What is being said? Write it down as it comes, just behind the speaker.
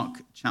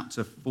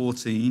chapter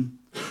 14,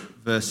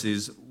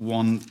 verses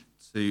 1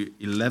 to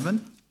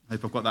 11. I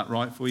hope I've got that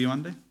right for you,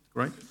 Andy.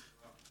 Great.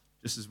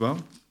 Just as well.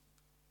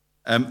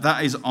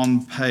 That is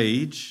on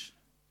page,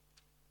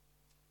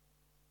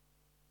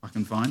 if I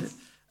can find it,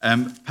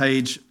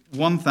 page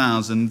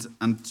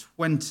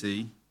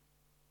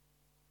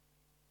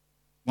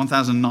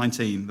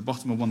 1019, the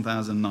bottom of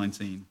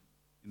 1019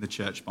 in the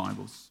church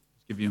Bibles. Just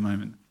give you a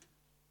moment.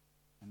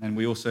 And then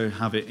we also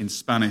have it in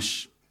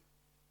Spanish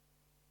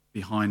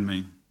behind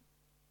me.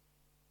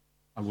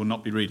 I will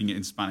not be reading it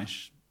in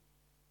Spanish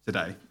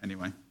today,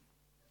 anyway.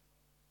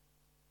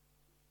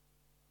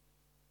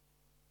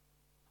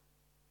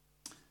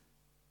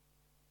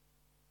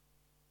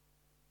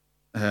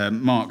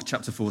 Mark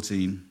chapter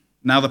 14.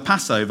 Now the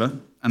Passover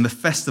and the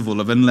festival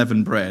of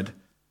unleavened bread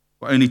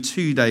were only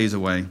 2 days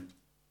away,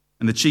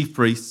 and the chief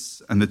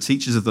priests and the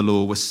teachers of the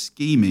law were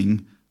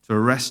scheming to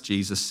arrest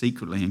Jesus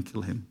secretly and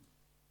kill him.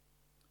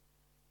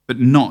 But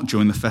not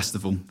during the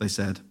festival, they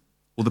said,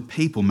 or the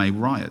people may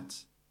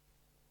riot.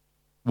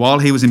 While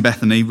he was in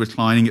Bethany,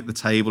 reclining at the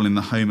table in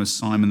the home of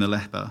Simon the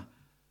leper,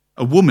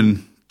 a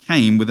woman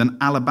came with an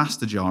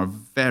alabaster jar of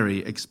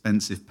very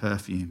expensive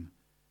perfume,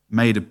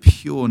 made of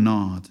pure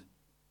nard.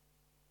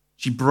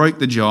 She broke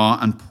the jar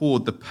and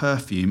poured the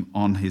perfume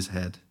on his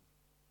head.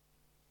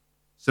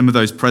 Some of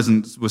those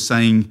present were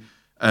saying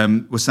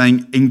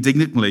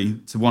indignantly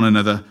to one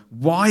another,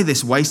 "Why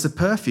this waste of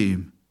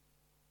perfume?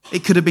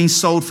 It could have been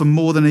sold for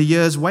more than a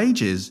year's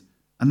wages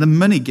and the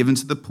money given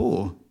to the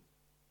poor."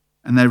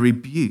 And they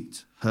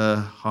rebuked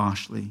her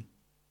harshly.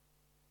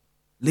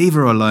 "Leave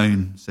her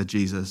alone," said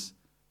Jesus.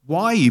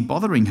 "Why are you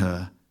bothering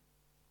her?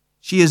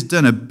 She has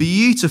done a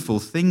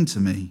beautiful thing to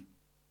me.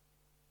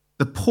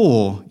 The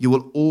poor you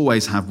will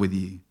always have with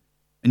you,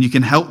 and you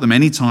can help them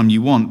anytime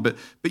you want, but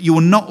you will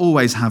not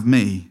always have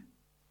me."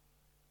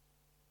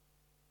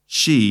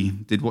 She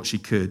did what she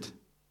could.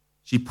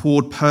 She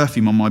poured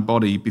perfume on my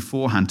body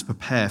beforehand to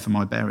prepare for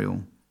my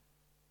burial.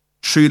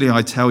 Truly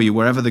I tell you,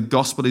 wherever the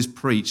gospel is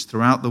preached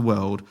throughout the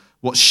world,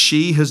 what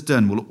she has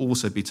done will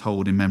also be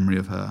told in memory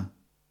of her.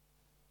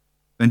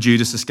 Then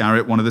Judas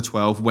Iscariot, one of the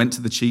 12, went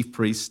to the chief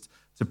priests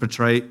to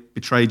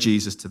betray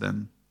Jesus to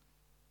them.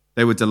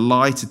 They were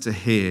delighted to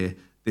hear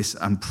this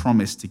and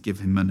promised to give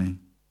him money.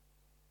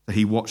 So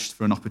he watched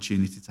for an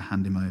opportunity to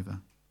hand him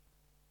over.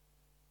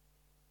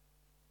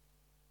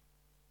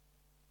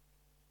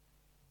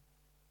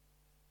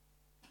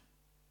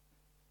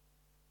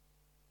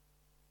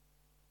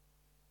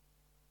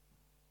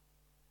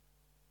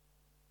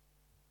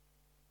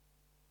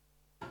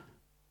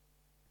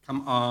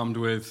 Come armed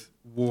with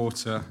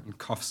water and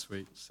cough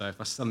sweets. So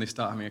if I suddenly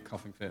start having a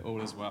coughing fit, all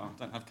is well. I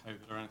don't have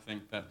COVID or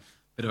anything, but a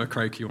bit of a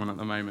croaky one at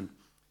the moment.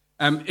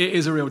 It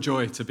is a real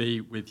joy to be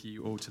with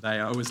you all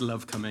today. I always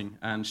love coming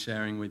and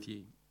sharing with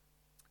you.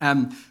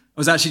 I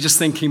was actually just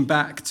thinking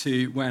back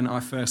to when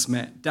I first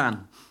met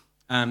Dan.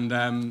 And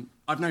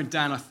I've known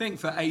Dan, I think,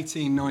 for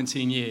 18,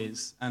 19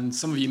 years. And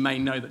some of you may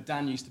know that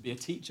Dan used to be a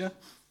teacher.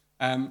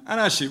 And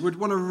actually, would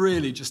want to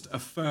really just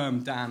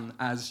affirm Dan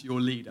as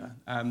your leader.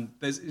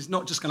 He's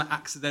not just kind of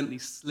accidentally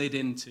slid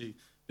into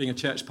being a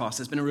church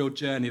pastor. It's been a real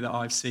journey that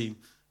I've seen.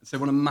 And so I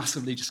want to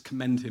massively just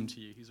commend him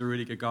to you. He's a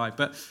really good guy.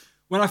 But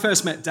when I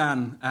first met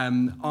Dan,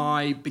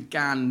 I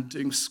began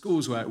doing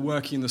schools work,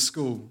 working in the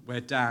school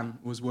where Dan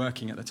was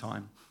working at the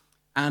time.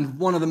 And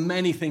one of the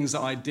many things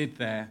that I did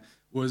there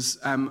was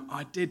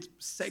I did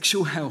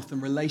sexual health and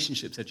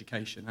relationships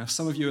education. Now,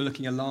 some of you are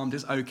looking alarmed.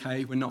 It's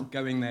okay, we're not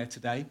going there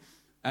today.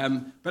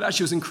 But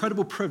actually, it was an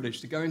incredible privilege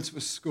to go into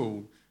a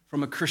school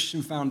from a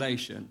Christian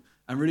foundation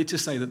and really to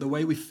say that the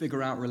way we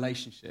figure out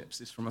relationships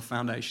is from a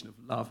foundation of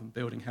love and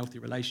building healthy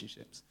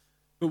relationships.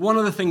 But one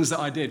of the things that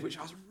I did, which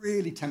I was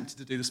really tempted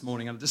to do this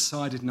morning and I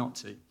decided not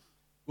to,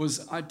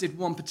 was I did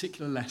one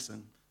particular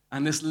lesson.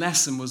 And this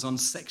lesson was on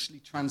sexually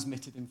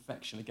transmitted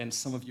infection. Again,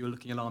 some of you are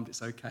looking alarmed.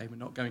 It's okay. We're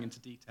not going into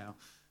detail.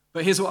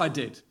 But here's what I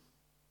did.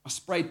 I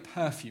sprayed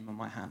perfume on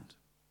my hand.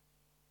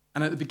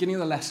 And at the beginning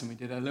of the lesson, we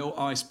did a little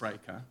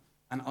icebreaker.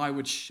 And I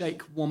would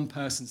shake one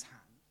person's hand.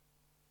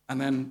 And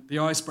then the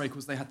icebreaker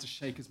was they had to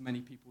shake as many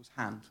people's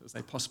hand as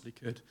they possibly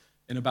could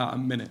in about a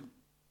minute.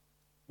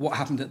 What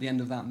happened at the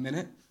end of that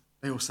minute?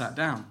 They all sat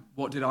down.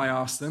 What did I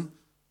ask them?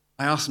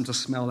 I asked them to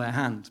smell their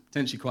hand.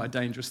 Potentially quite a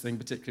dangerous thing,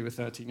 particularly with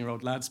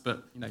 13-year-old lads,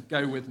 but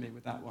go with me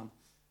with that one.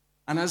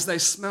 And as they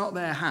smelt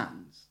their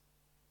hands,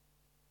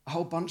 a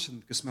whole bunch of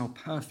them could smell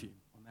perfume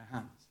on their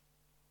hands.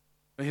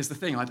 But here's the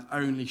thing, I'd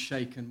only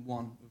shaken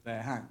one of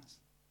their hands.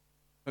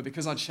 But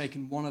because I'd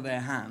shaken one of their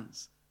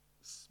hands,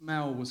 the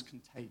smell was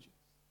contagious.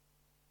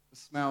 The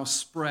smell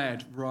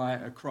spread right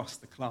across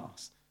the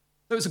class.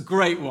 So it was a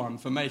great one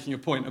for making a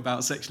point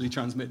about sexually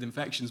transmitted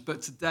infections.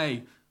 But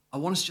today, I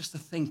want us just to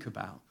think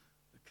about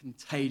the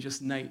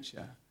contagious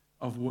nature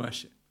of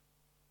worship,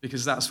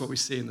 because that's what we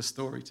see in the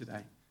story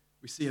today.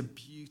 We see a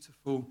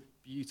beautiful,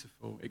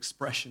 beautiful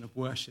expression of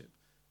worship.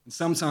 And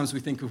sometimes we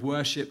think of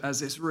worship as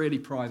this really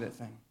private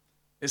thing.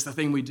 It's the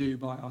thing we do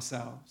by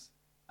ourselves.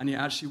 And yet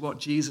actually what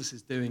Jesus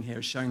is doing here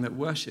is showing that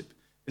worship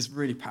is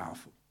really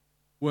powerful.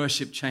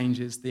 Worship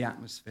changes the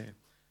atmosphere.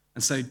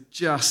 And so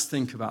just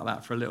think about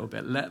that for a little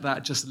bit. Let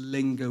that just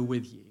linger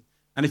with you.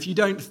 And if you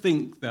don't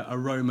think that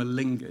aroma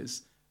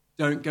lingers,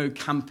 don't go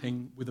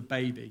camping with a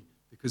baby,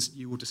 because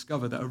you will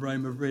discover that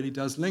aroma really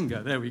does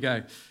linger. There we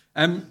go.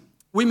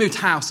 We moved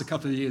house a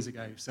couple of years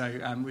ago.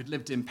 So we'd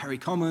lived in Perry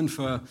Common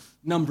for a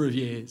number of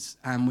years,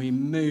 and we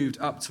moved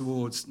up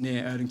towards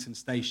near Erdington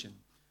Station.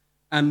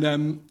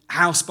 And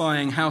house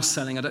buying, house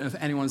selling, I don't know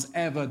if anyone's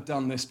ever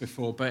done this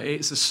before, but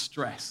it's a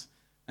stress.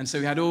 And so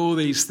we had all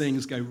these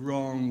things go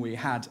wrong.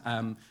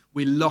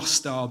 We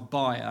lost our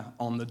buyer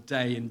on the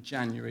day in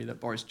January that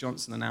Boris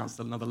Johnson announced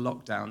another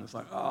lockdown. It's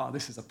like, oh,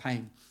 this is a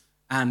pain.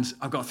 And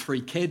I've got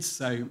 3 kids.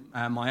 So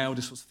my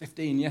eldest was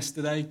 15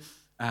 yesterday.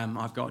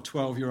 I've got a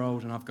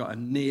 12-year-old and I've got a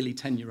nearly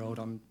 10-year-old.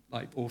 I'm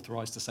like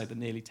authorized to say the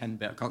nearly 10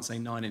 bit. I can't say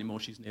 9 anymore.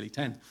 She's nearly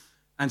 10.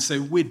 And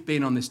so we'd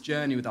been on this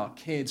journey with our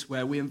kids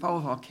where we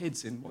involve our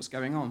kids in what's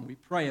going on. We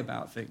pray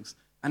about things.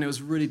 And it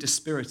was really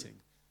dispiriting.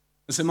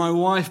 And so my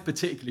wife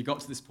particularly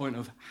got to this point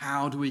of,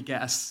 how do we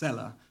get a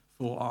seller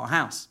for our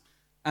house?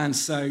 And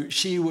so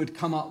she would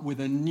come up with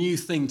a new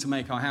thing to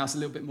make our house a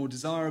little bit more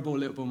desirable, a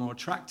little bit more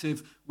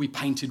attractive. We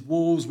painted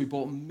walls. We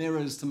bought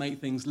mirrors to make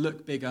things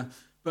look bigger.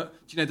 But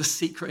do you know the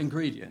secret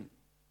ingredient?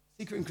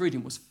 The secret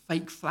ingredient was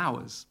fake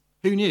flowers.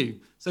 Who knew?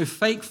 So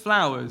fake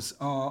flowers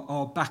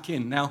are back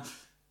in. Now,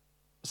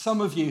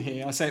 some of you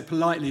here, I say it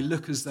politely,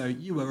 look as though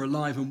you were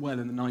alive and well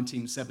in the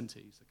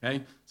 1970s,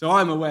 okay? So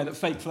I'm aware that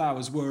fake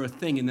flowers were a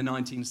thing in the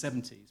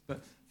 1970s,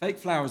 but fake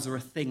flowers are a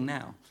thing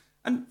now.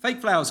 And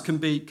fake flowers can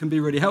be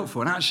really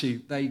helpful, and actually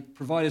they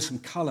provided some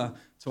colour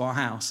to our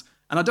house.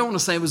 And I don't want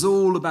to say it was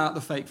all about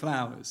the fake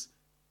flowers,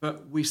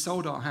 but we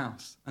sold our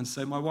house, and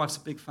so my wife's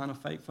a big fan of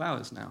fake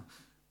flowers now.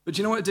 But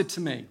do you know what it did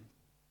to me?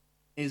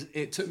 Is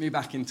it took me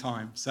back in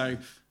time. So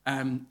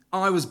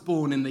I was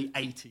born in the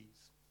 80s.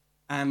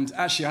 And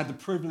actually, I had the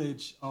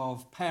privilege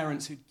of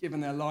parents who'd given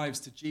their lives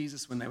to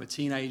Jesus when they were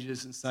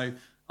teenagers. And so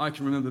I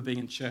can remember being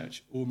in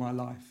church all my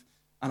life.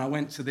 And I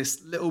went to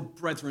this little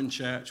Brethren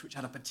church, which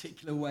had a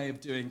particular way of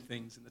doing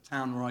things in the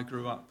town where I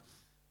grew up.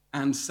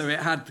 And so it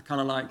had the kind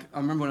of like, I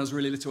remember when I was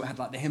really little, it had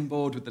like the hymn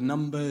board with the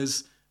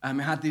numbers.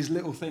 It had these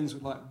little things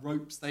with like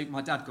ropes.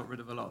 My dad got rid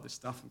of a lot of this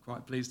stuff I'm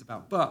quite pleased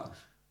about. But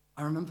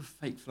I remember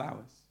fake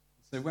flowers.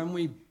 So when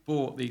we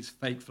bought these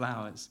fake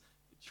flowers,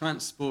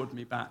 transported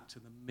me back to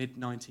the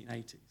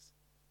mid-1980s.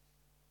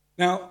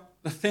 Now,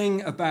 the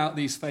thing about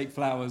these fake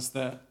flowers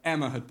that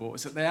Emma had bought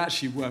is that they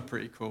actually were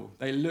pretty cool.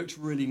 They looked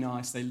really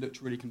nice. They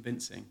looked really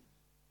convincing.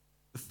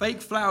 The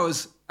fake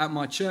flowers at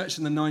my church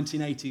in the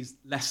 1980s,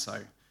 less so.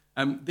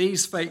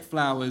 These fake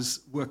flowers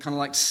were kind of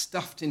like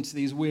stuffed into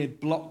these weird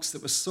blocks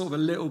that were sort of a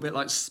little bit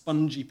like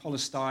spongy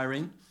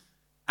polystyrene.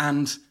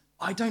 And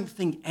I don't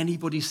think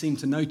anybody seemed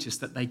to notice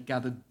that they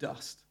gathered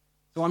dust.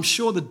 So I'm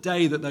sure the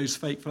day that those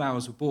fake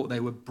flowers were bought, they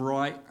were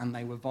bright and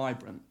they were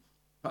vibrant.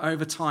 But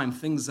over time,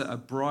 things that are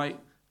bright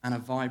and are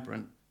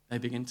vibrant, they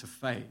begin to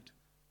fade.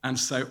 And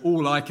so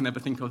all I can ever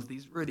think of is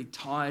these really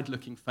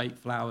tired-looking fake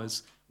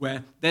flowers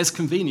where there's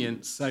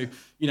convenience. So,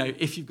 you know,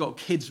 if you've got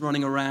kids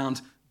running around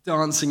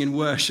dancing in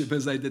worship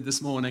as they did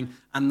this morning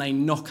and they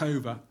knock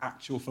over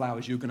actual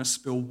flowers, you're going to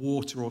spill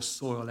water or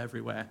soil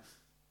everywhere.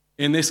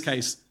 In this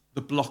case,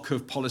 the block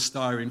of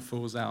polystyrene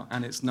falls out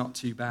and it's not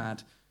too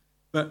bad.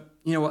 But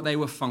you know what? They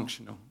were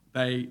functional.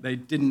 They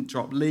didn't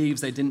drop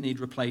leaves. They didn't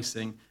need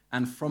replacing.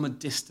 And from a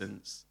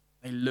distance,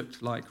 they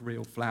looked like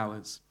real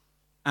flowers.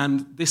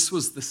 And this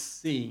was the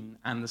scene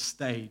and the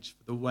stage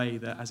for the way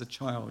that, as a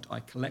child, I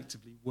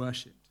collectively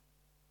worshipped.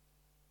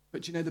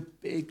 But you know, the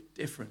big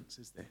difference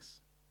is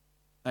this.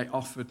 They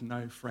offered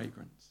no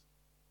fragrance.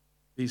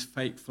 These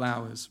fake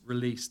flowers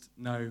released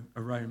no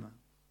aroma.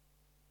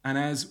 And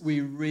as we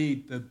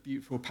read the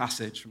beautiful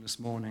passage from this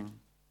morning,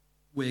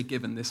 we're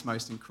given this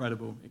most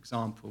incredible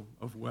example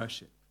of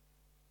worship,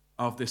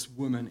 of this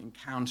woman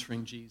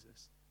encountering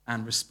Jesus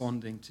and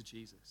responding to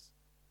Jesus.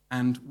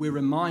 And we're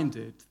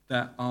reminded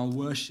that our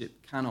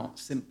worship cannot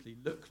simply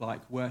look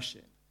like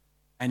worship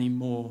any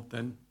more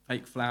than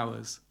fake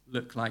flowers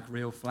look like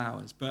real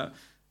flowers. But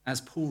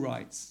as Paul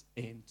writes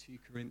in 2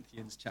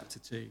 Corinthians chapter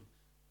 2,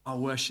 our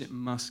worship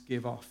must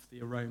give off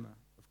the aroma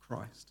of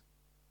Christ.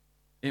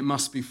 It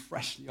must be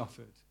freshly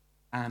offered,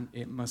 and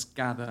it must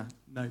gather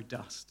no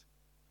dust.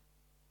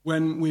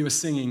 When we were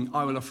singing,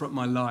 I Will Offer Up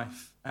My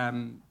Life,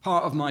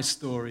 part of my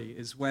story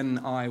is when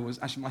I was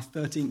actually my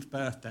 13th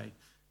birthday,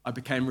 I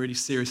became really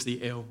seriously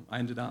ill. I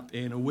ended up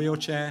in a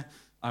wheelchair.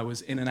 I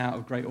was in and out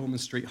of Great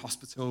Ormond Street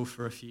Hospital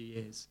for a few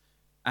years.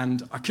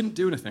 And I couldn't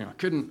do anything. I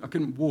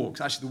couldn't walk.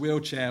 So actually, the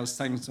wheelchair, I was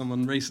saying to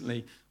someone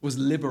recently, was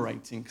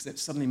liberating because it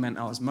suddenly meant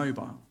I was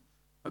mobile.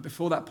 But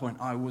before that point,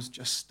 I was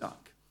just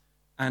stuck.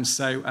 And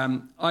so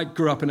I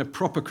grew up in a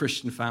proper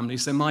Christian family.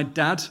 So my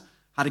dad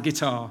had a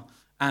guitar,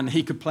 and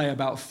he could play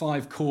about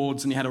 5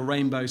 chords, and he had a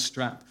rainbow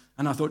strap.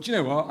 And I thought, you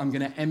know what? I'm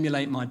going to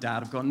emulate my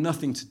dad. I've got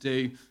nothing to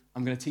do.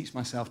 I'm going to teach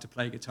myself to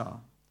play guitar.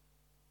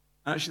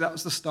 And actually, that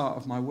was the start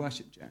of my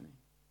worship journey.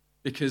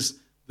 Because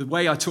the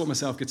way I taught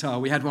myself guitar,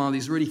 we had one of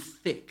these really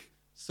thick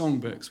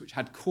songbooks which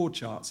had chord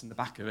charts in the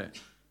back of it.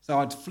 So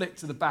I'd flick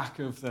to the back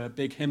of the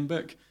big hymn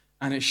book,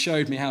 And it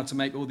showed me how to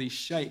make all these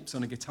shapes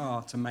on a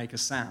guitar to make a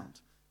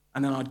sound.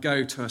 And then I'd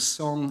go to a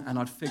song and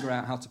I'd figure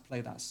out how to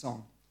play that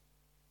song.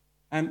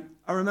 And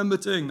I remember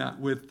doing that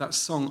with that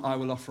song, I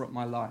Will Offer Up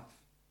My Life.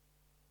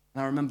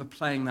 And I remember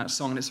playing that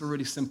song, and it's a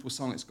really simple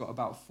song. It's got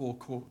about 4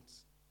 chords.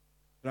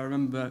 But I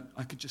remember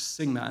I could just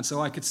sing that. And so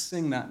I could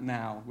sing that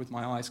now with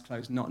my eyes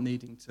closed, not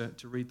needing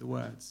to read the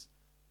words.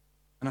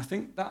 And I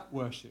think that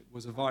worship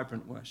was a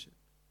vibrant worship.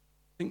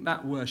 I think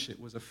that worship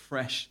was a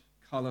fresh,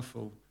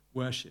 colourful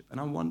worship. And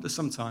I wonder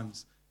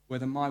sometimes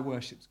whether my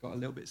worship's got a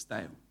little bit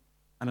stale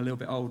and a little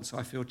bit old, so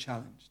I feel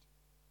challenged.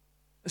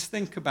 Let's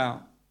think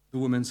about the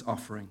woman's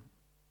offering.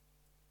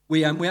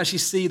 We actually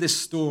see this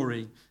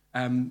story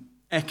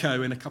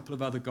echo in a couple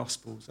of other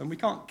Gospels. And we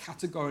can't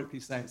categorically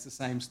say it's the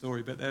same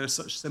story, but there are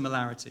such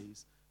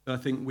similarities that I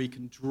think we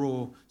can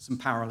draw some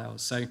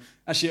parallels. So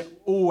actually, I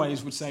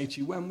always would say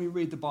to you, when we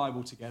read the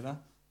Bible together,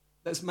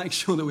 let's make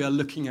sure that we are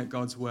looking at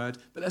God's word,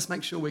 but let's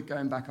make sure we're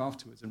going back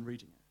afterwards and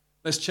reading it.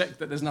 Let's check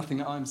that there's nothing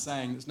that I'm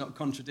saying that's not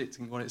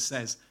contradicting what it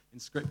says in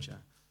Scripture.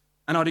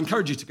 And I'd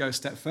encourage you to go a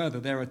step further.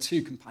 There are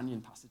 2 companion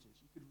passages.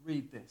 You could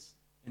read this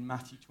in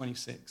Matthew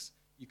 26.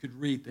 You could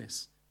read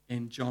this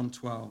in John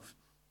 12.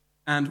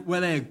 And where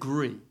they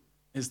agree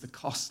is the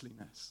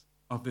costliness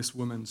of this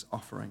woman's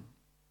offering.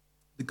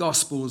 The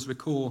Gospels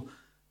record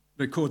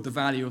the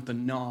value of the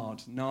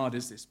nard. Nard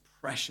is this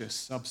precious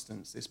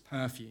substance, this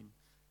perfume.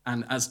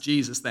 And as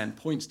Jesus then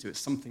points to it,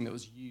 something that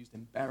was used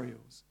in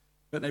burials.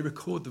 But they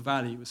record the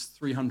value as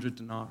 300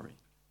 denarii.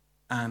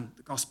 And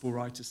the gospel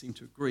writers seem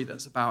to agree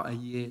that's about a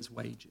year's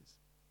wages.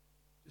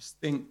 Just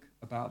think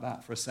about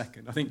that for a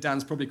second. I think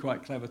Dan's probably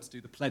quite clever to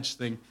do the pledge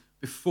thing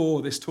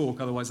before this talk,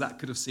 otherwise that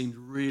could have seemed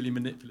really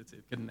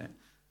manipulative, couldn't it?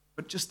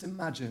 But just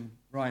imagine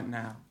right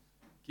now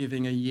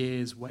giving a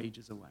year's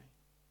wages away.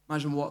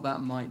 Imagine what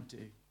that might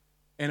do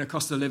in a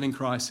cost of living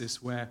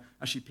crisis where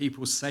actually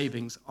people's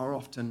savings are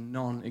often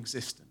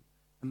non-existent.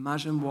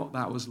 Imagine what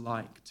that was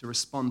like to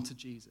respond to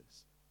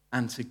Jesus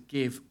and to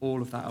give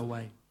all of that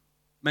away.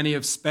 Many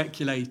have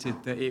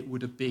speculated that it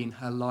would have been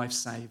her life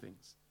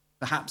savings.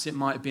 Perhaps it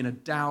might have been a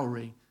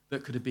dowry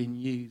that could have been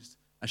used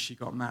as she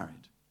got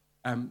married.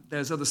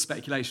 There's other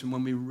speculation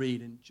when we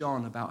read in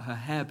John about her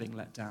hair being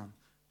let down,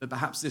 that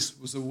perhaps this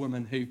was a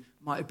woman who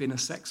might have been a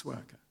sex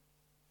worker.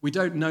 We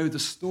don't know the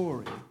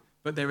story,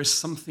 but there is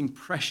something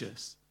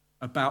precious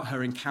about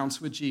her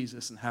encounter with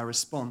Jesus and her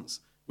response,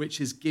 which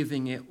is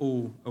giving it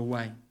all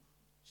away.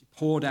 She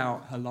poured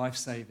out her life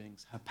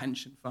savings, her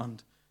pension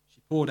fund.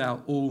 She poured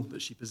out all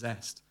that she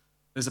possessed.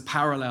 There's a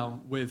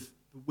parallel with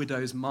the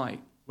widow's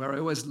mite, where I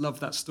always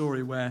love that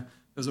story where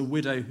there's a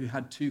widow who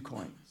had 2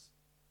 coins.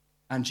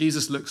 And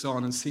Jesus looks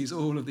on and sees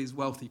all of these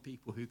wealthy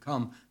people who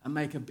come and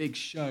make a big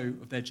show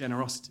of their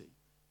generosity.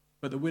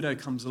 But the widow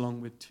comes along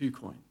with 2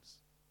 coins,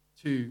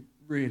 2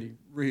 really,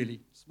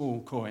 really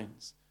small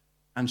coins.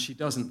 And she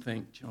doesn't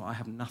think, I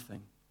have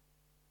nothing.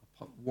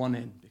 I'll put 1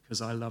 in because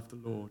I love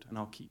the Lord and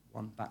I'll keep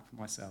 1 back for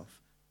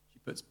myself. She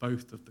puts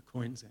both of the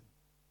coins in.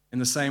 In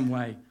the same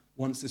way,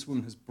 once this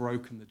woman has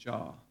broken the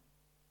jar,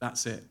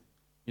 that's it.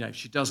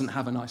 She doesn't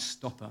have a nice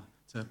stopper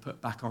to put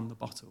back on the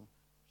bottle.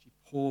 She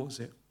pours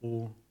it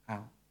all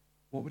out.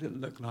 What would it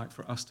look like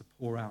for us to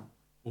pour out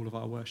all of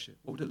our worship?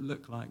 What would it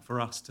look like for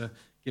us to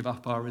give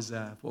up our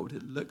reserve? What would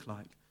it look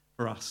like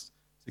for us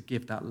to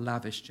give that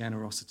lavish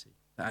generosity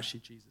that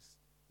actually Jesus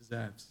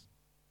deserves?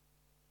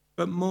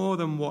 But more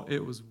than what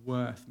it was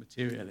worth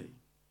materially,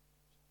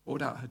 she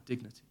poured out her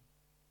dignity.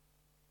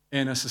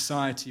 In a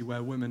society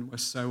where women were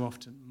so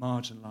often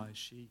marginalized,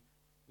 she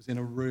was in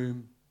a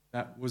room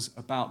that was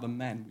about the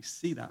men. We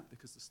see that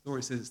because the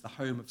story says it's the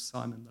home of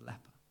Simon the leper.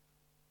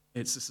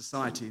 It's a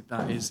society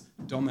that is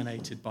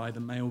dominated by the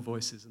male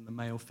voices and the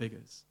male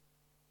figures.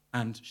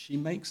 And she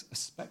makes a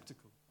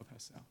spectacle of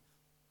herself.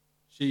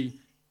 She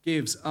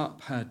gives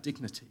up her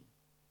dignity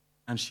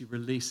and she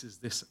releases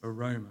this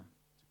aroma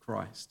to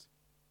Christ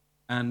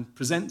and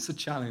presents a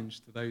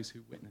challenge to those who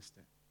witnessed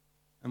it.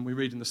 And we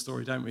read in the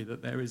story, don't we,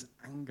 that there is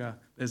anger.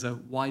 There's a,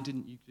 why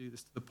didn't you do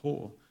this to the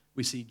poor?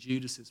 We see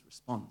Judas's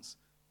response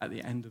at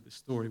the end of the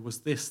story. Was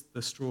this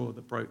the straw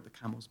that broke the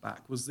camel's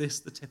back? Was this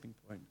the tipping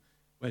point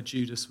where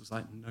Judas was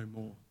like, no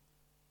more,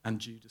 and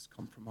Judas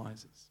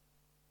compromises?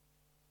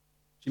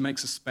 She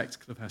makes a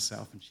spectacle of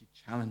herself and she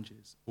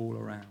challenges all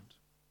around.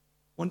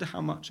 Wonder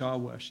how much our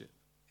worship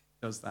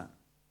does that.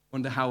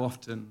 Wonder how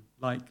often,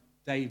 like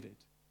David,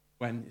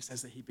 when it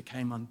says that he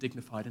became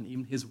undignified and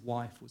even his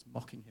wife was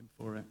mocking him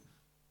for it.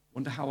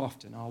 Wonder how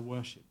often our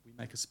worship, we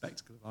make a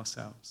spectacle of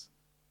ourselves.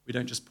 We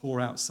don't just pour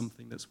out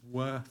something that's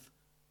worth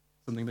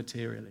something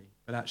materially,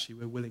 but actually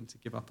we're willing to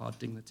give up our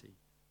dignity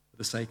for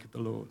the sake of the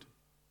Lord.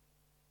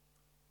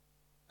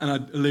 And I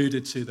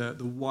alluded to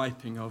the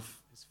wiping of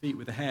his feet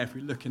with the hair. If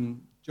we look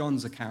in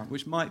John's account,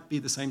 which might be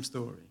the same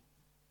story,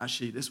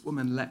 actually this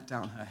woman let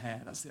down her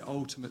hair. That's the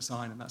ultimate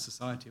sign in that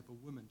society of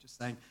a woman just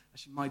saying,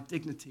 actually my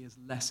dignity is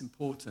less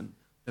important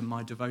than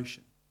my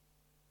devotion.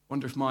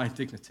 Wonder if my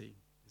dignity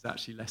is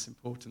actually less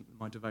important than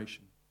my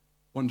devotion.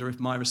 Wonder if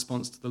my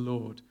response to the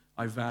Lord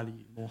I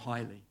value more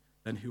highly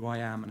than who I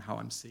am and how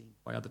I'm seen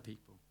by other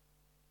people.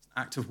 It's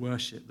act of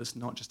worship that's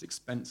not just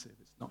expensive,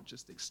 it's not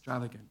just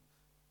extravagant,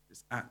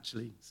 it's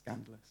actually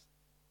scandalous.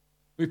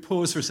 We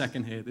pause for a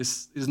second here.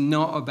 This is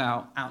not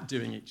about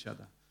outdoing each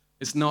other.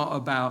 It's not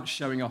about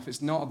showing off.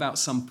 It's not about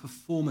some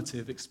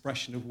performative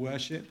expression of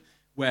worship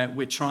where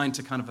we're trying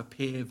to kind of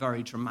appear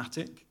very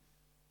dramatic.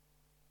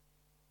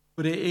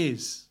 But it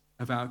is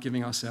about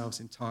giving ourselves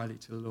entirely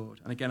to the Lord.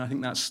 And again, I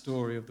think that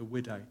story of the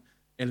widow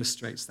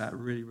illustrates that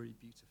really, really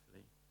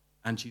beautifully.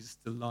 And Jesus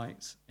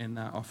delights in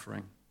that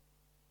offering.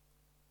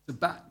 So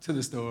back to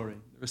the story,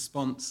 the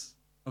response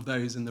of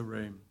those in the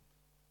room.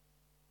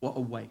 What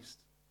a waste.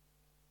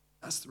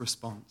 That's the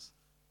response.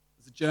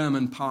 There's a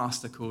German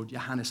pastor called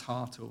Johannes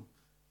Hartl,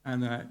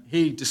 and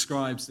he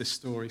describes this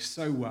story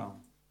so well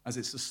as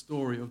it's a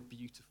story of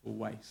beautiful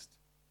waste.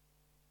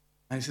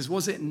 And he says,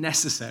 was it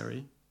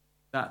necessary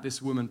that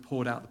this woman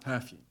poured out the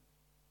perfume?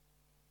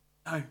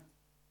 No,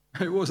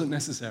 it wasn't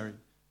necessary.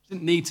 She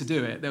didn't need to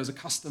do it. There was a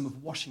custom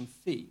of washing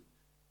feet,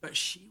 but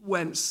she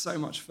went so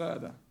much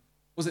further.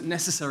 Was it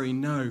necessary?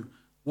 No.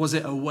 Was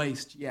it a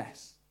waste?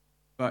 Yes,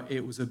 but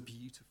it was a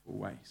beautiful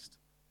waste.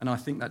 And I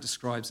think that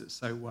describes it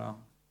so well.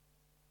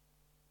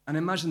 And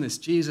imagine this,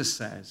 Jesus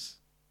says,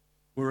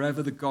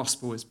 wherever the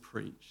gospel is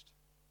preached,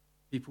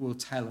 people will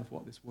tell of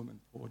what this woman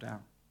poured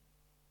out.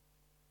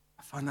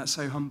 I find that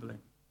so humbling.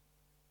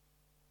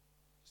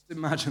 Just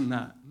imagine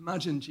that.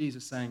 Imagine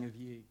Jesus saying of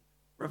you,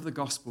 wherever the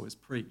gospel is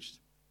preached,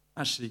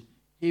 actually,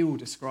 he'll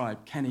describe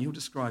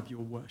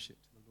your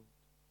worship to the Lord.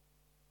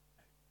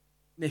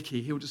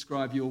 Nikki, he'll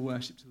describe your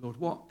worship to the Lord.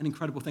 What an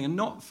incredible thing. And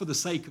not for the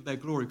sake of their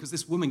glory, because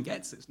this woman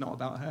gets it. It's not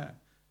about her.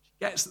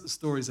 Gets that the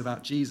story is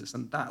about Jesus,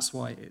 and that's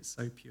why it's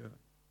so pure.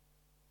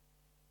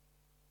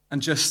 And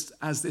just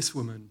as this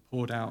woman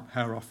poured out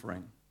her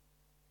offering,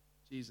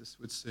 Jesus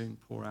would soon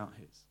pour out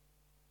his.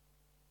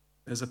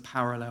 There's a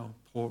parallel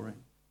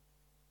pouring.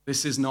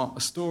 This is not a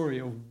story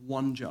of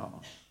one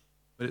jar,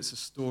 but it's a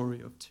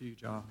story of two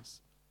jars.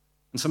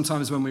 And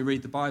sometimes when we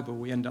read the Bible,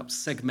 we end up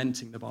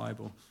segmenting the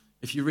Bible.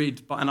 If you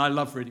read, and I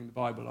love reading the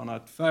Bible on a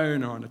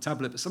phone or on a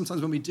tablet, but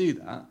sometimes when we do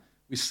that,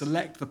 we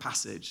select the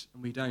passage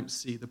and we don't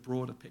see the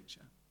broader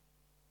picture.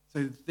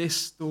 So this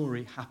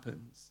story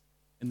happens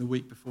in the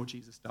week before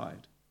Jesus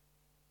died.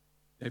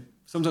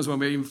 Sometimes when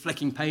we're even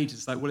flicking pages,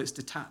 it's like, well, it's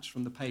detached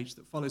from the page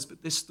that follows,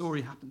 but this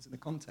story happens in a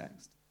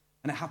context.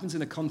 And it happens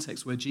in a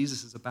context where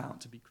Jesus is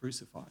about to be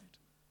crucified.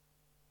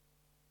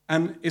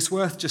 And it's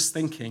worth just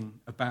thinking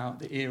about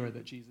the era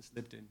that Jesus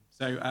lived in.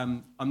 So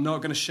I'm not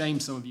going to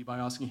shame some of you by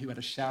asking who had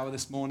a shower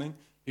this morning,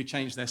 who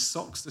changed their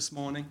socks this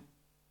morning.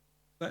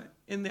 But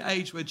in the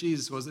age where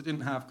Jesus was, they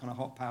didn't have kind of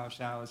hot power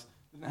showers.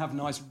 They didn't have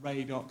nice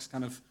Radox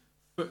kind of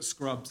foot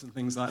scrubs and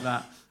things like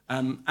that.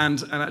 And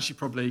actually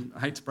probably, I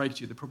hate to break it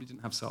to you, they probably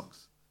didn't have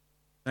socks.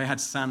 They had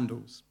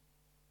sandals.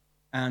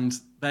 And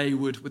they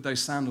would, with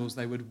those sandals,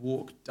 they would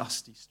walk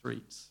dusty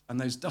streets. And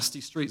those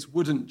dusty streets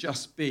wouldn't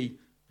just be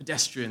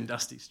pedestrian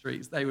dusty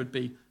streets. They would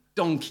be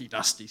donkey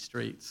dusty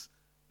streets.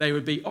 They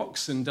would be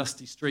oxen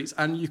dusty streets.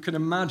 And you can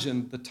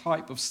imagine the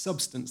type of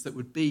substance that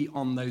would be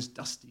on those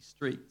dusty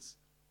streets.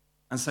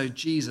 And so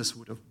Jesus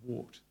would have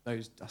walked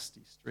those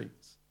dusty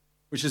streets,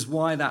 which is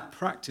why that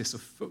practice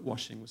of foot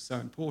washing was so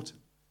important.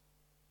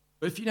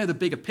 But if you know the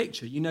bigger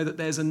picture, you know that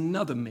there's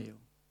another meal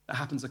that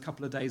happens a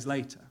couple of days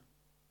later.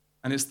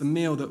 And it's the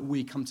meal that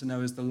we come to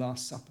know as the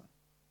Last Supper.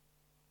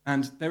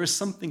 And there is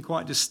something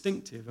quite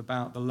distinctive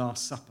about the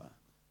Last Supper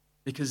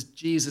because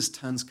Jesus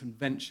turns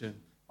convention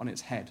on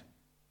its head.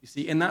 You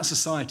see, in that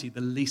society,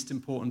 the least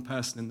important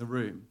person in the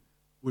room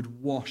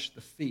would wash the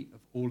feet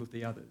of all of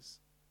the others.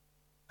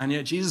 And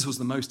yet Jesus was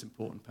the most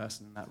important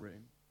person in that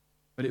room.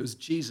 But it was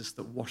Jesus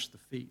that washed the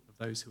feet of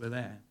those who were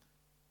there.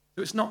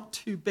 So it's not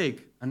too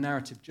big a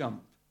narrative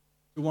jump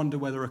to wonder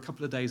whether a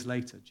couple of days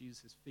later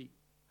Jesus' feet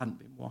hadn't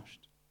been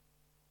washed.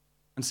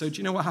 And so do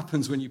you know what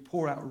happens when you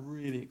pour out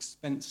really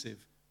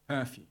expensive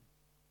perfume?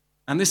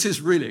 And this is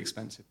really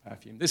expensive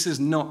perfume. This is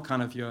not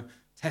kind of your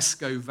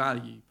Tesco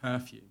value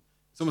perfume.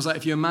 It's almost like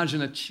if you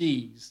imagine a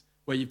cheese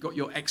where you've got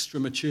your extra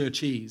mature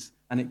cheese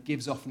and it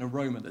gives off an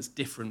aroma that's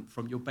different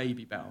from your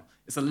Baby Bell.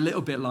 It's a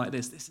little bit like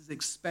this. This is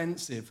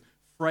expensive,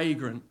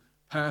 fragrant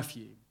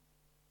perfume.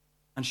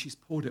 And she's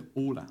poured it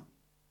all out.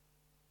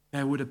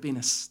 There would have been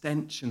a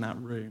stench in that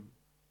room,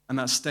 and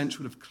that stench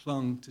would have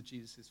clung to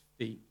Jesus'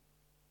 feet.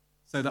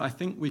 So that I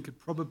think we could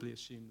probably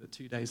assume that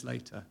 2 days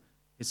later,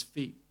 his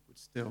feet would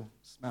still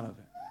smell of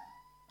it.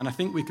 And I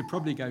think we could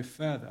probably go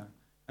further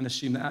and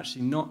assume that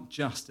actually not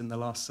just in the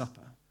Last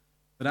Supper,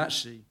 but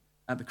actually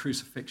at the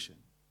crucifixion,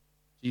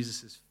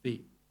 Jesus'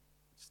 feet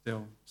would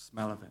still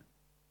smell of it.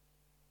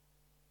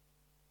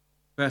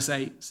 Verse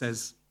 8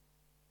 says,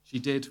 she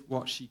did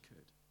what she could.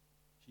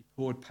 She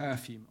poured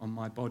perfume on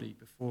my body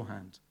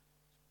beforehand to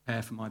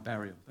prepare for my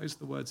burial. Those are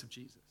the words of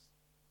Jesus.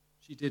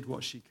 She did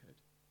what she could.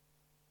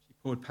 She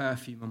poured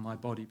perfume on my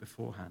body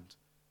beforehand to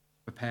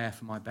prepare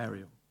for my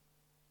burial.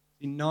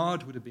 See,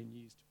 nard would have been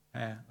used to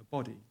prepare a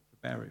body for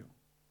burial.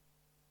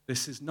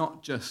 This is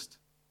not just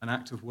an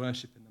act of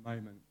worship in the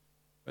moment,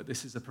 but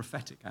this is a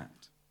prophetic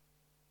act.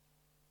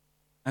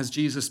 As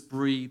Jesus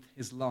breathed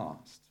his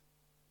last,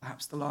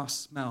 Perhaps the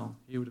last smell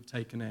he would have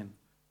taken in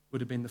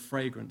would have been the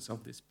fragrance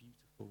of this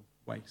beautiful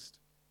waste,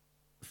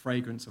 the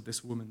fragrance of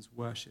this woman's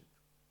worship.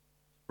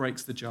 She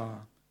breaks the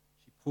jar.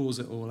 She pours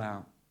it all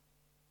out.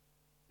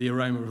 The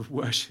aroma of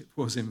worship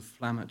was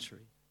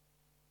inflammatory,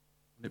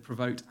 and it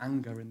provoked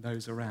anger in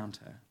those around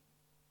her.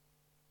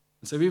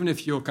 And so even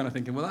if you're kind of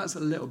thinking, well, that's a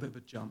little bit of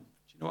a jump,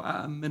 do you know what?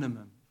 At a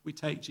minimum, if we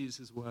take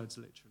Jesus' words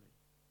literally,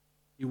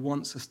 he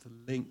wants us to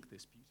link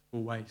this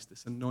beautiful waste,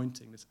 this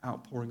anointing, this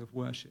outpouring of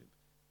worship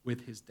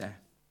with his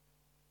death.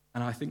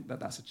 And I think that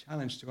that's a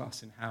challenge to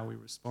us in how we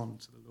respond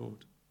to the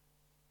Lord.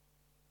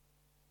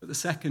 But the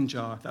second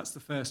jar, if that's the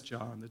first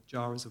jar, and the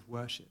jar is of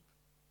worship,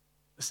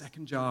 the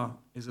second jar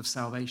is of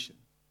salvation.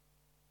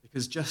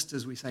 Because just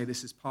as we say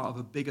this is part of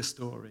a bigger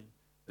story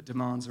that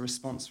demands a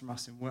response from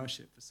us in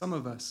worship, for some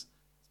of us,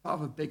 it's part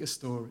of a bigger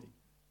story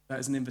that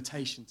is an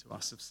invitation to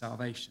us of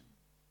salvation.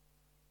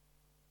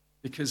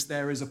 Because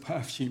there is a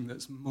perfume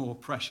that's more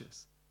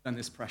precious than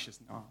this precious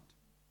nard.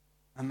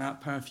 And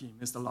that perfume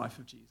is the life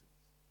of Jesus.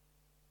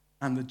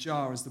 And the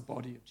jar is the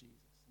body of Jesus.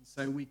 And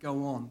so we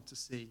go on to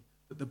see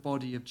that the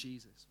body of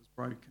Jesus was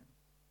broken.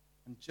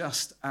 And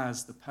just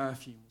as the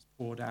perfume was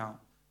poured out,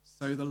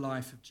 so the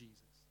life of Jesus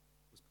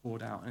was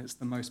poured out. And it's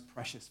the most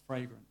precious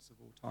fragrance of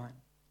all time.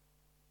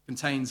 It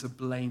contains a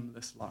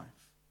blameless life.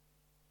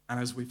 And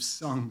as we've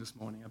sung this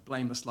morning, a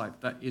blameless life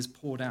that is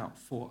poured out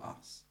for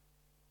us.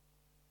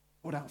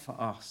 Poured out for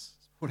us.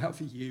 It's poured out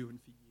for you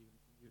and for you and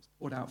for you. It's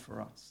poured out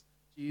for us.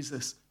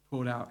 Jesus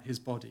poured out his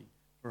body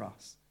for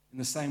us. In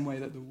the same way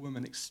that the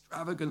woman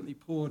extravagantly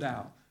poured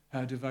out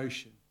her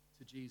devotion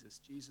to Jesus,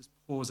 Jesus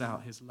pours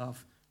out his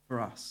love for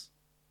us.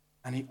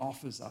 And he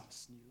offers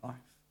us new life.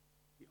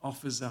 He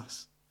offers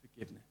us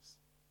forgiveness.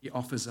 He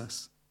offers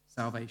us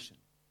salvation.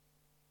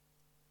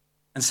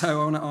 And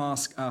so I want to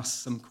ask us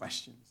some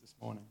questions this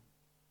morning.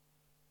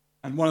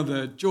 And one of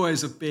the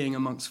joys of being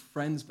amongst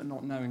friends but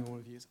not knowing all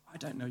of you is I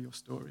don't know your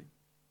story.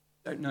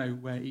 I don't know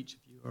where each of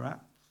you are at.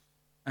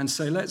 And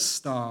so let's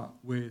start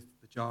with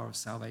the jar of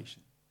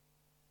salvation.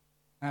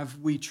 Have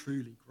we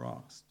truly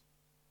grasped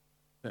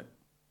that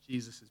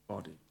Jesus'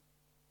 body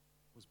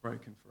was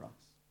broken for us?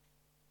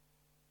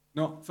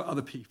 Not for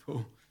other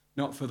people,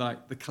 not for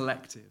the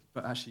collective,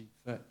 but actually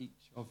for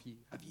each of you.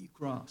 Have you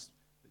grasped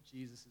that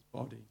Jesus'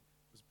 body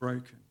was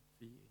broken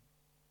for you?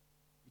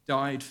 He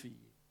died for you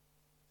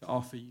to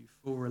offer you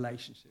full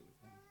relationship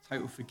with him,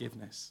 total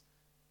forgiveness.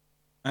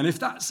 And if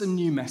that's a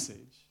new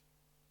message,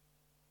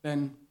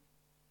 then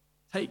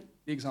take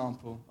the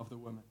example of the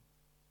woman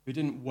who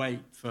didn't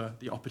wait for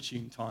the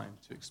opportune time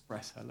to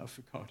express her love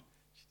for God.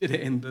 She did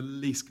it in the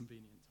least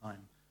convenient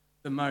time,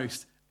 the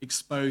most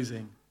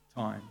exposing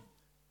time.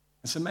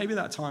 And so maybe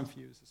that time for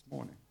you is this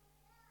morning.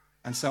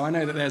 And so I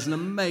know that there's an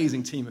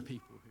amazing team of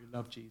people who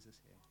love Jesus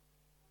here.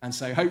 And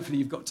so hopefully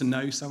you've got to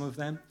know some of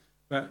them.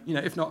 But,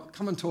 if not,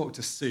 come and talk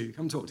to Sue,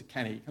 come talk to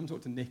Kenny, come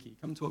talk to Nikki,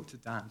 come talk to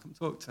Dan, come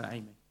talk to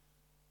Amy.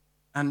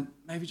 And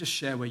maybe just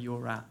share where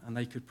you're at and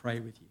they could pray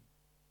with you.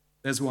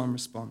 There's one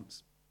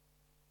response.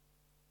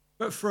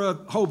 But for a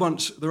whole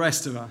bunch, the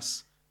rest of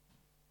us,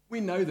 we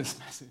know this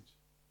message.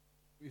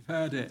 We've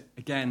heard it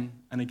again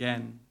and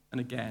again and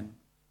again.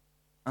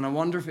 And I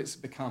wonder if it's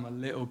become a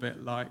little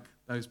bit like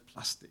those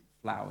plastic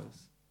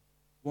flowers.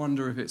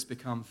 Wonder if it's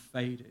become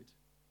faded.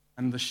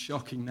 And the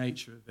shocking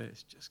nature of it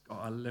has just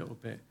got a little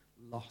bit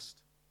lost.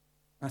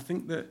 And I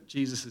think that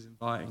Jesus is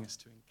inviting us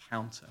to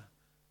encounter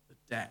the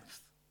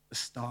depth, the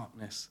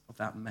starkness of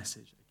that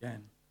message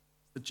again.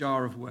 It's the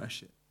jar of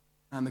worship.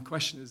 And the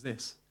question is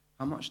this: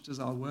 how much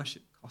does our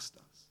worship cost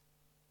us?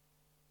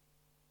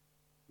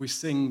 We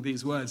sing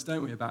these words,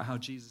 don't we, about how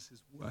Jesus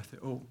is worth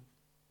it all.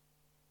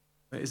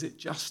 But is it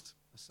just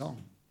a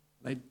song?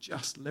 Are they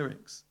just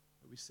lyrics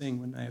that we sing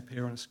when they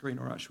appear on a screen,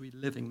 or actually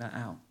living that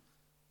out?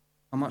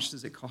 How much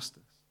does it cost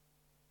us?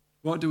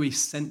 What do we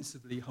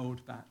sensibly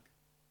hold back?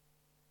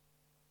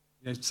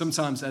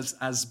 Sometimes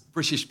as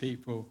British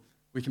people,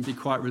 we can be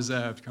quite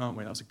reserved, can't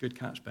we? That was a good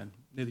catch, Ben.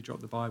 Nearly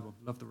dropped the Bible.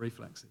 Love the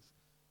reflexes.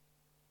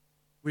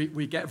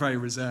 We get very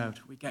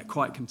reserved. We get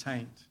quite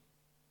contained.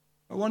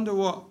 I wonder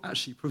what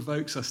actually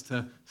provokes us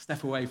to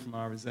step away from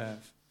our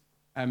reserve.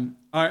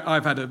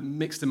 I've had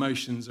mixed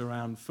emotions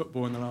around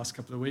football in the last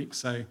couple of weeks.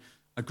 So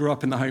I grew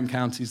up in the home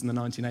counties in the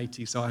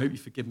 1980s, so I hope you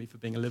forgive me for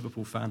being a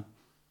Liverpool fan.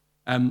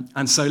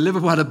 And so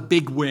Liverpool had a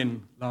big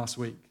win last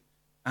week,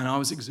 and I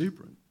was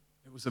exuberant.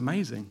 It was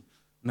amazing.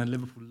 And then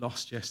Liverpool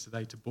lost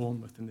yesterday to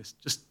Bournemouth in this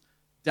just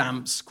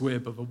damp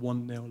squib of a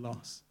 1-0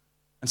 loss.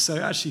 And so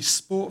actually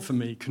sport for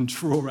me can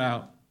draw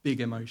out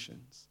big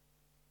emotions.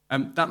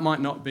 That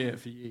might not be it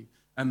for you.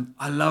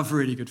 I love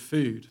really good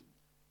food.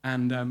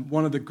 And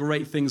one of the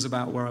great things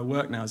about where I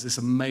work now is this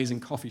amazing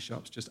coffee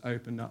shop's just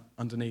opened up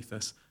underneath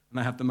us, and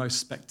they have the most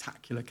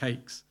spectacular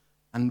cakes.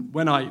 And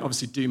when I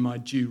obviously do my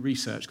due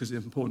research, because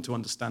it's important to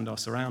understand our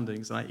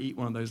surroundings, and I eat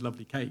one of those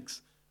lovely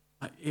cakes,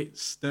 it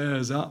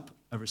stirs up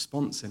a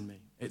response in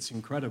me. It's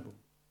incredible.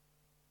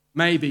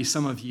 Maybe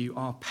some of you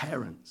are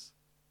parents.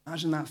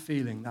 Imagine that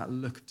feeling, that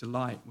look of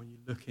delight when you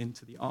look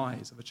into the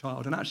eyes of a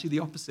child. And actually the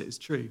opposite is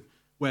true,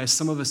 where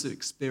some of us have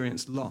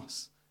experienced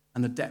loss.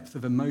 and the depth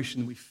of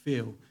emotion we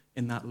feel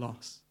in that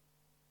loss.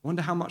 I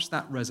wonder how much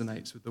that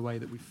resonates with the way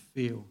that we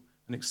feel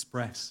and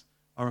express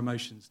our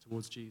emotions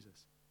towards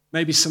Jesus.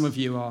 Maybe some of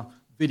you are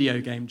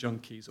video game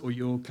junkies, or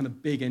you're kind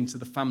of big into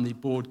the family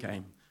board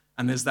game,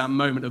 and there's that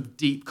moment of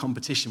deep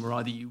competition where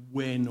either you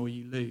win or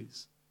you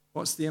lose.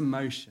 What's the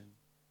emotion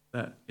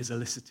that is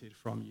elicited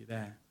from you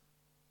there?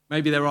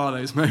 Maybe there are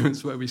those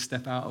moments where we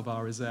step out of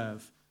our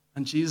reserve,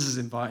 and Jesus is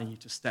inviting you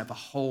to step a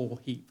whole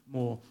heap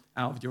more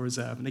out of your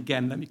reserve. And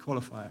again, let me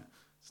qualify it.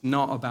 It's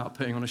not about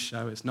putting on a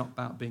show. It's not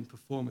about being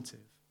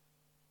performative.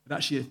 But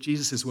actually, if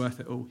Jesus is worth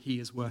it all, he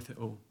is worth it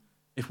all.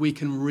 If we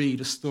can read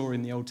a story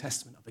in the Old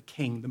Testament of a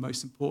king, the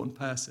most important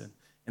person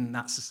in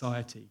that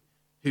society,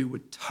 who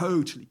would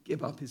totally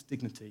give up his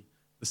dignity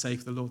for the sake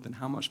of the Lord, then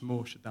how much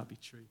more should that be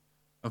true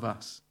of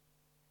us?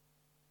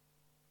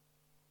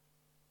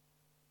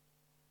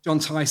 John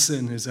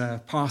Tyson is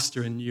a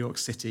pastor in New York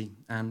City,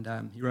 and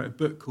he wrote a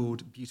book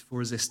called Beautiful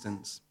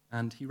Resistance.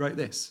 And he wrote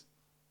this: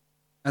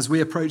 "As we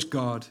approach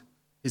God,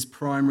 his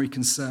primary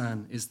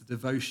concern is the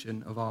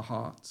devotion of our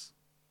hearts,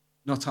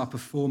 not our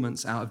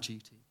performance out of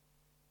duty.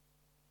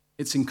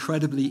 It's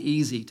incredibly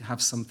easy to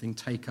have something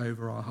take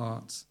over our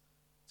hearts,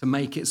 to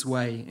make its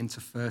way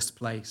into first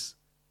place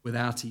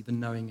without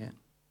even knowing it.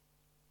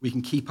 We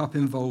can keep up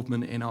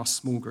involvement in our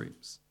small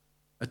groups,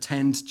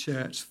 attend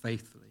church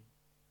faithfully,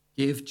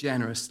 give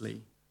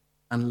generously,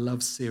 and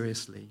love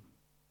seriously,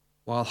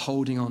 while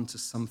holding on to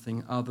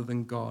something other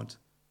than God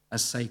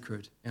as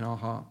sacred in our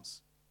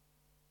hearts.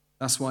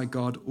 That's why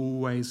God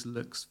always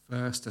looks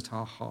first at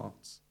our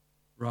hearts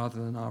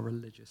rather than our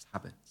religious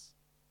habits.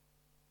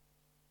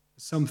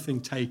 Something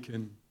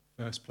taken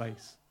first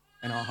place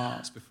in our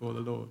hearts before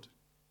the Lord.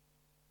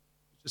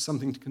 Just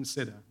something to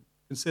consider.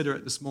 Consider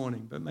it this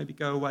morning, but maybe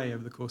go away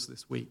over the course of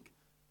this week.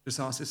 Just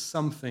ask, has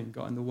something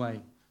got in the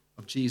way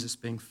of Jesus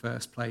being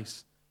first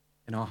place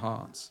in our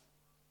hearts?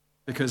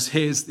 Because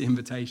here's the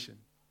invitation.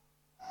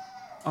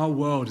 Our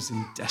world is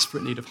in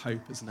desperate need of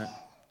hope, isn't it?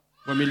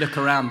 When we look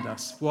around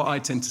us, what I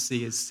tend to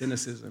see is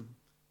cynicism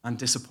and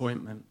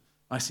disappointment.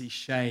 I see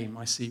shame,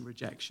 I see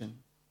rejection.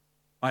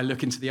 I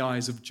look into the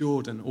eyes of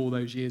Jordan all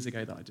those years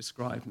ago that I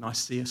described, and I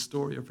see a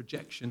story of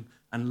rejection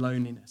and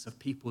loneliness, of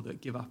people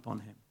that give up on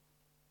him.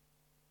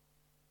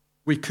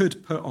 We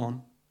could put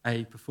on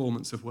a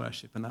performance of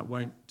worship, and that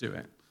won't do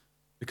it,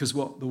 because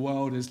what the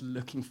world is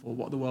looking for,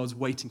 what the world's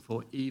waiting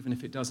for, even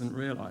if it doesn't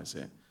realize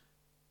it,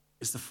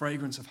 is the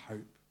fragrance of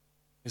hope,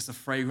 is the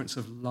fragrance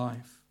of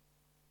life.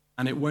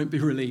 And it won't be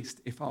released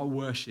if our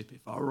worship,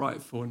 if our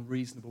rightful and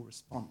reasonable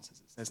response, as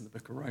it says in the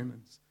book of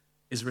Romans,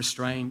 is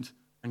restrained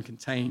and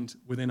contained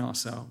within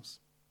ourselves.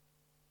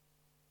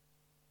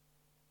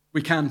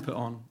 We can put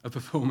on a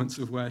performance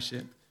of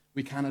worship.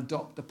 We can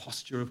adopt the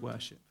posture of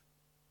worship.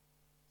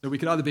 So we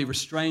could either be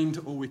restrained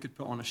or we could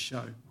put on a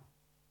show.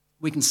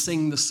 We can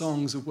sing the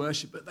songs of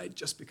worship, but they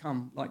just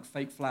become like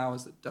fake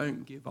flowers that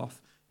don't give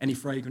off any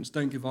fragrance,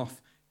 don't give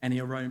off any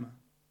aroma.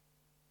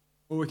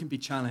 Or we can be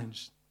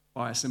challenged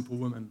by a simple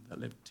woman that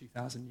lived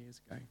 2,000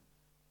 years ago,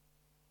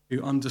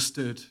 who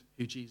understood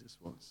who Jesus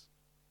was.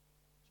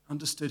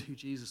 Understood who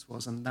Jesus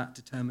was, and that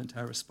determined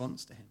her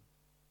response to him,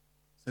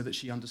 so that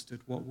she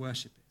understood what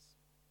worship is.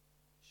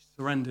 She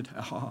surrendered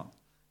her heart.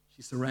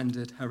 She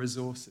surrendered her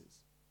resources.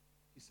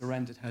 She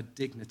surrendered her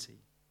dignity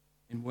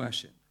in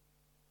worship.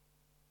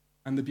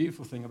 And the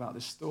beautiful thing about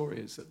this story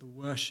is that the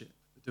worship,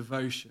 the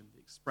devotion, the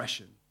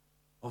expression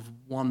of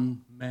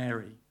one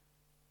Mary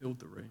filled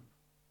the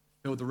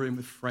room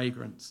with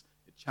fragrance.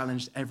 It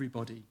challenged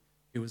everybody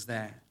who was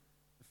there.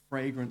 The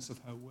fragrance of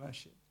her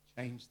worship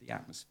changed the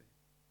atmosphere.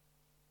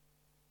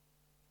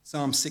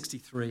 Psalm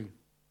 63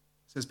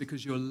 says,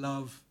 "Because your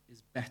love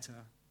is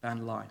better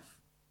than life,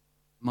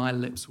 my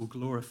lips will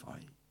glorify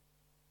you."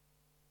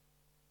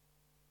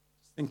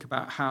 Just think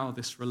about how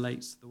this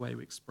relates to the way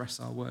we express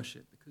our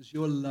worship. Because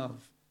your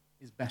love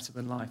is better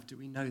than life. Do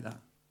we know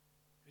that?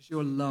 Because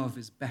your love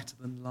is better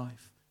than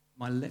life,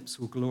 my lips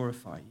will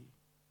glorify you.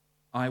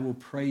 I will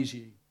praise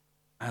you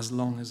as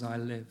long as I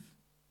live,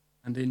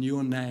 and in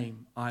your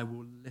name I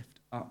will lift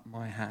up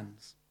my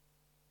hands.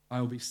 I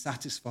will be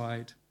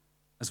satisfied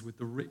as with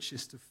the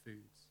richest of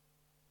foods.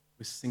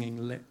 With singing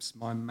lips,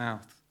 my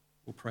mouth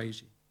will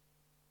praise you.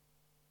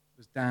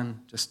 As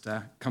Dan just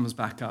comes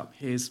back up,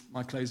 here's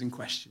my closing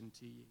question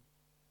to you.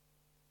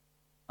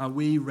 Are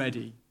we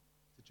ready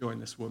to join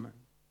this woman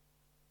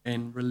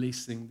in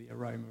releasing the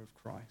aroma of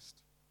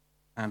Christ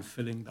and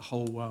filling the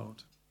whole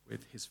world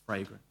with his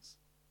fragrance?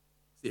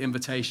 It's the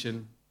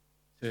invitation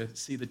to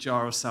see the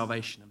jar of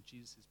salvation of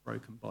Jesus'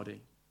 broken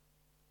body,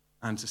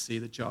 and to see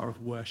the jar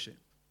of worship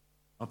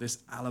of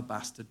this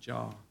alabaster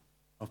jar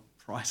of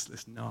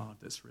priceless nard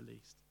that's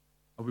released.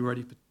 Are we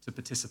ready to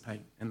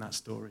participate in that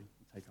story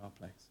and take our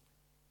place?